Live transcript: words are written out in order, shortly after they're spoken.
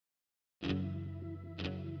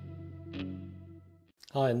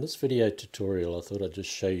Hi, in this video tutorial I thought I'd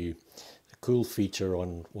just show you a cool feature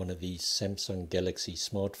on one of these Samsung Galaxy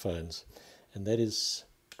smartphones, and that is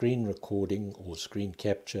screen recording or screen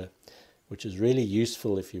capture, which is really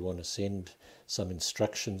useful if you want to send some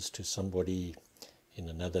instructions to somebody in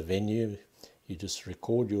another venue. You just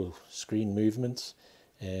record your screen movements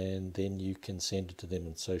and then you can send it to them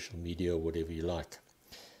on social media or whatever you like.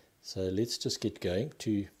 So let's just get going.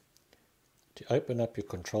 To open up your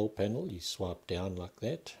control panel, you swipe down like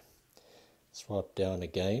that, swipe down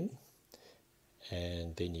again,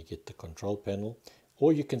 and then you get the control panel.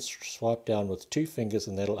 Or you can swipe down with two fingers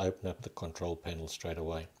and that'll open up the control panel straight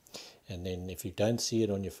away. And then if you don't see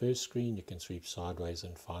it on your first screen, you can sweep sideways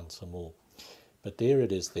and find some more. But there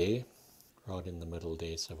it is there, right in the middle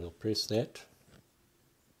there. So we'll press that.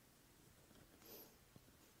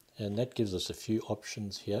 And that gives us a few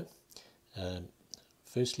options here.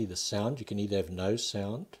 Firstly, the sound. You can either have no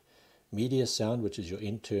sound, media sound, which is your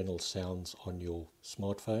internal sounds on your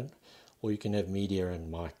smartphone, or you can have media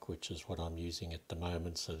and mic, which is what I'm using at the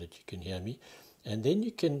moment so that you can hear me. And then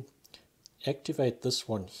you can activate this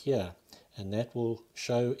one here, and that will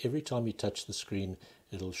show every time you touch the screen,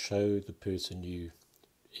 it'll show the person you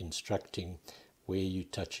instructing where you're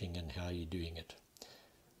touching and how you're doing it.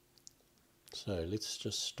 So let's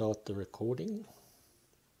just start the recording.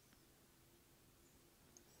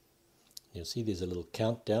 You'll see there's a little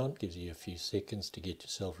countdown, gives you a few seconds to get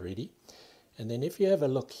yourself ready. And then if you have a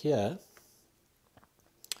look here,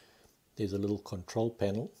 there's a little control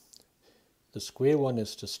panel. The square one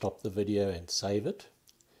is to stop the video and save it.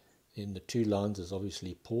 Then the two lines is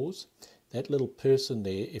obviously pause. That little person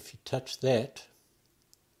there, if you touch that,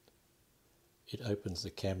 it opens the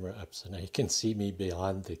camera up. So now you can see me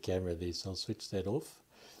behind the camera there, so I'll switch that off.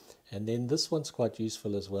 And then this one's quite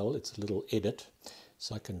useful as well. It's a little edit.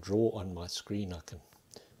 So I can draw on my screen. I can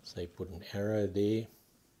say put an arrow there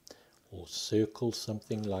or circle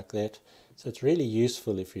something like that. So it's really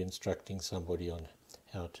useful if you're instructing somebody on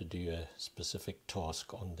how to do a specific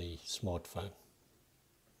task on the smartphone.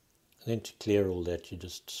 And then to clear all that, you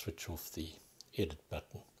just switch off the edit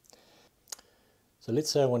button. So let's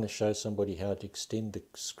say I want to show somebody how to extend the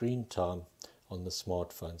screen time on the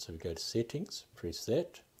smartphone. So we go to settings, press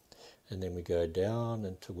that, and then we go down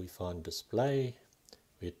until we find display.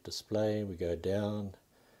 We hit display, we go down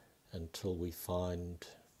until we find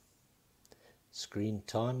screen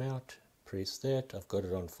timeout, press that. I've got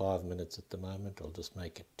it on 5 minutes at the moment, I'll just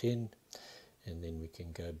make it 10, and then we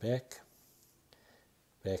can go back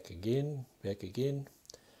again,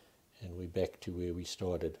 and we're back to where we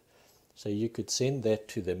started. So you could send that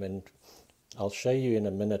to them, and I'll show you in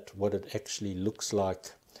a minute what it actually looks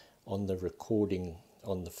like on the recording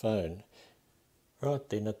on the phone. Right,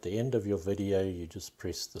 then at the end of your video you just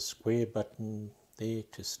press the square button there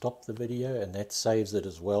to stop the video, and that saves it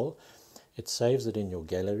as well. It saves it in your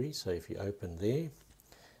gallery, so if you open there,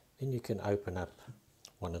 then you can open up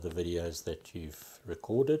one of the videos that you've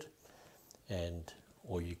recorded,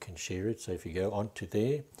 or you can share it. So if you go onto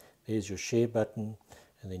there, there's your share button,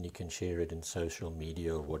 and then you can share it in social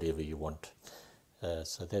media or whatever you want.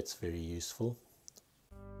 So that's very useful.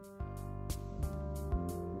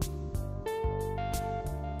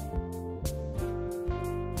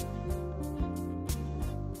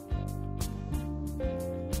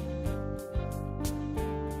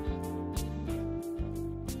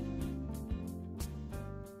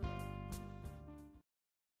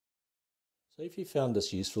 So if you found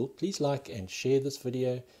this useful, please like and share this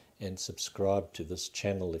video and subscribe to this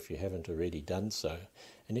channel if you haven't already done so.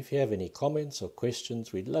 And if you have any comments or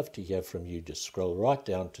questions, we'd love to hear from you. Just scroll right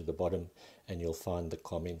down to the bottom and you'll find the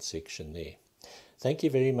comment section there. Thank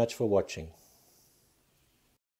you very much for watching.